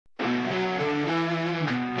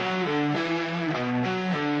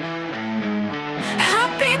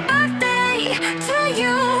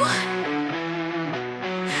you.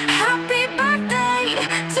 Happy birthday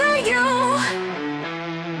to you.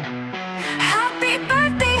 Happy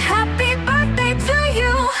birthday to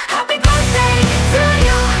you. Happy birthday to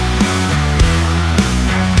you.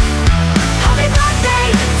 Happy birthday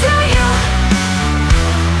to you.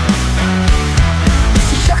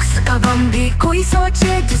 किसी शख्स का गम भी कोई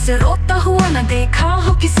सोचे जिसे रोता हुआ न देखा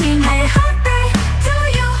हो किसी ने.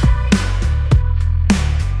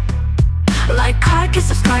 Like कर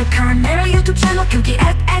सब्सक्राइब कर मेरा YouTube चैनल क्योंकि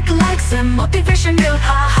एक लाइक से मोटिवेशन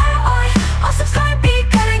मिलता है और सब्सक्राइब भी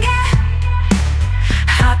करेंगे.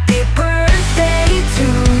 Happy birthday to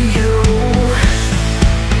you.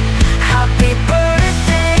 Happy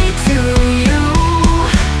birthday to you.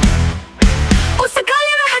 उस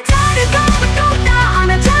गली में हजार गाँव टूटा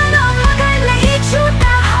आना जाना मगर नहीं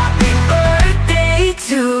छूटा. Happy birthday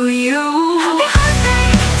to you. Happy birthday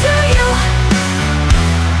to you.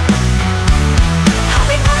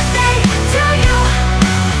 Happy birthday to you.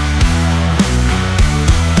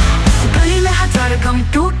 उस गली में हजार गाँव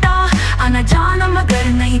टूटा आना जाना मगर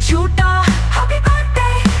नहीं छूटा. Happy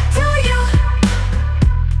birthday to you.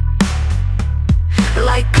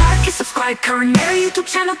 Like करके सब्सक्राइब कर मेरा YouTube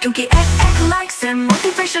चैनल क्योंकि एक लाइक से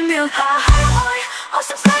मोटिवेशन मिलता है और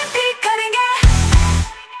सब्सक्राइब भी करेंगे.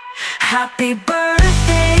 Happy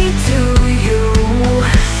birthday to you.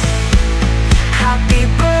 Happy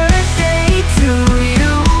birthday to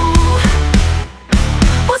you.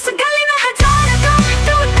 उस गली में हजार गाँव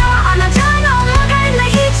टूटा आना जाना मगर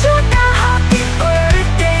नहीं छूटा. Happy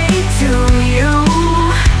birthday to you.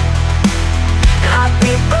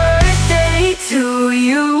 Happy birthday to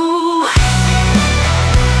you.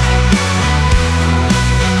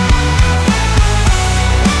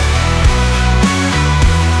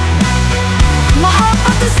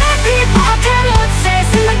 मोहब्बत से भी बहुत है मुझसे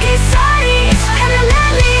जिंदगी सारी इस वक्त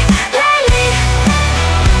ले ली.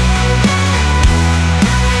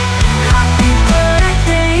 Happy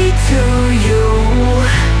birthday to you.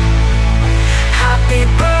 Happy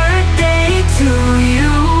birthday to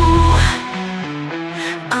you.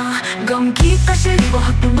 गम की तस्वीर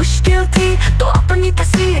बहुत मुश्किल थी तो अपनी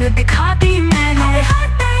तस्वीर दिखा दी मैंने.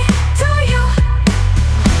 Happy birthday to you.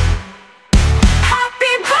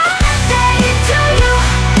 Happy birthday to you.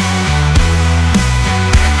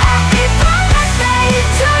 Happy birthday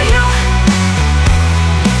to you.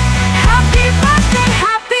 Happy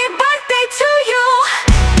birthday to you.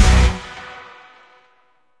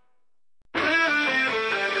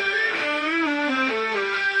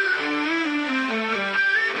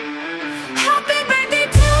 Happy birthday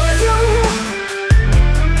to you.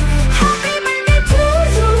 Happy birthday to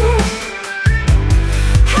you.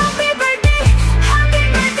 Happy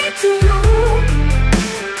birthday to you.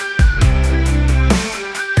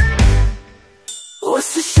 उस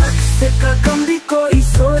शख्स का गम भी कोई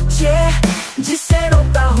सोचे जिसे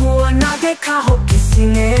रोता हुआ ना देखा हो किसी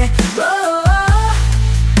ने.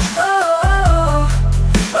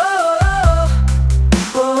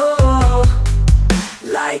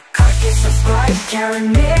 Like करके सब्सक्राइब कर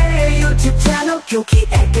मेरे YouTube चैनल क्योंकि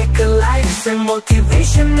एक लाइक से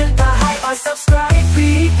मोटिवेशन मिलता है और सब्सक्राइब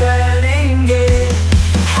भी करेंगे.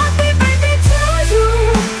 Happy birthday to you.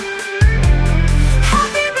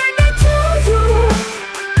 Happy birthday to you.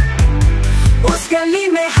 उस गली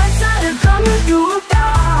में हजार गम टूटा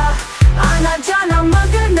आना जाना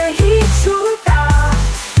मगर नहीं छूटा.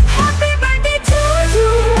 Happy birthday to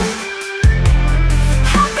you.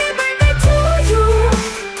 Happy birthday to you.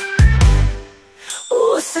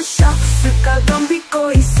 उस शख्स का गम भी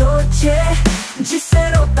कोई सोचे जिसे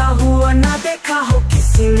रोता हुआ ना देखा हो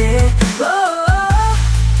किसी ने.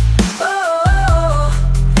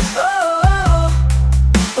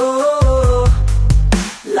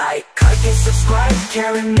 Like करके सब्सक्राइब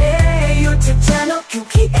कर मेरे YouTube चैनल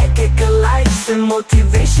क्योंकि एक लाइक से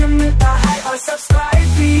मोटिवेशन मिलता है और सब्सक्राइब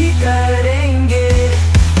भी करेंगे.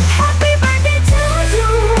 Happy birthday to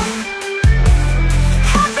you.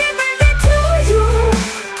 Happy birthday to you.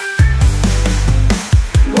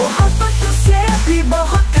 मोहब्बत से भी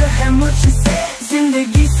बहुत है मुझसे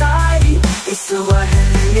जिंदगी सारी इस वहन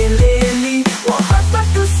में ले ली.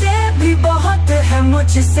 मोहब्बत से भी बहुत है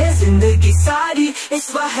मुझसे जिंदगी सारी इस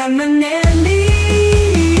वहन में ले ली.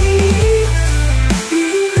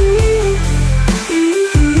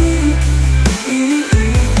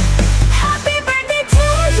 Happy birthday to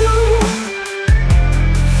you.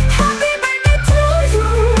 Happy birthday to you.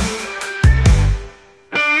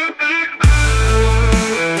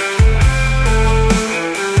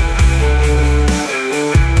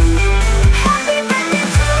 Happy birthday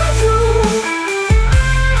to you.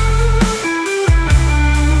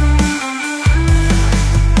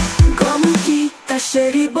 गम की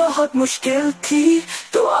बहुत मुश्किल थी,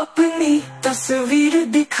 तो अपनी तस्वीर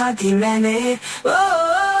दिखा दी मैंने।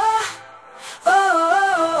 ओ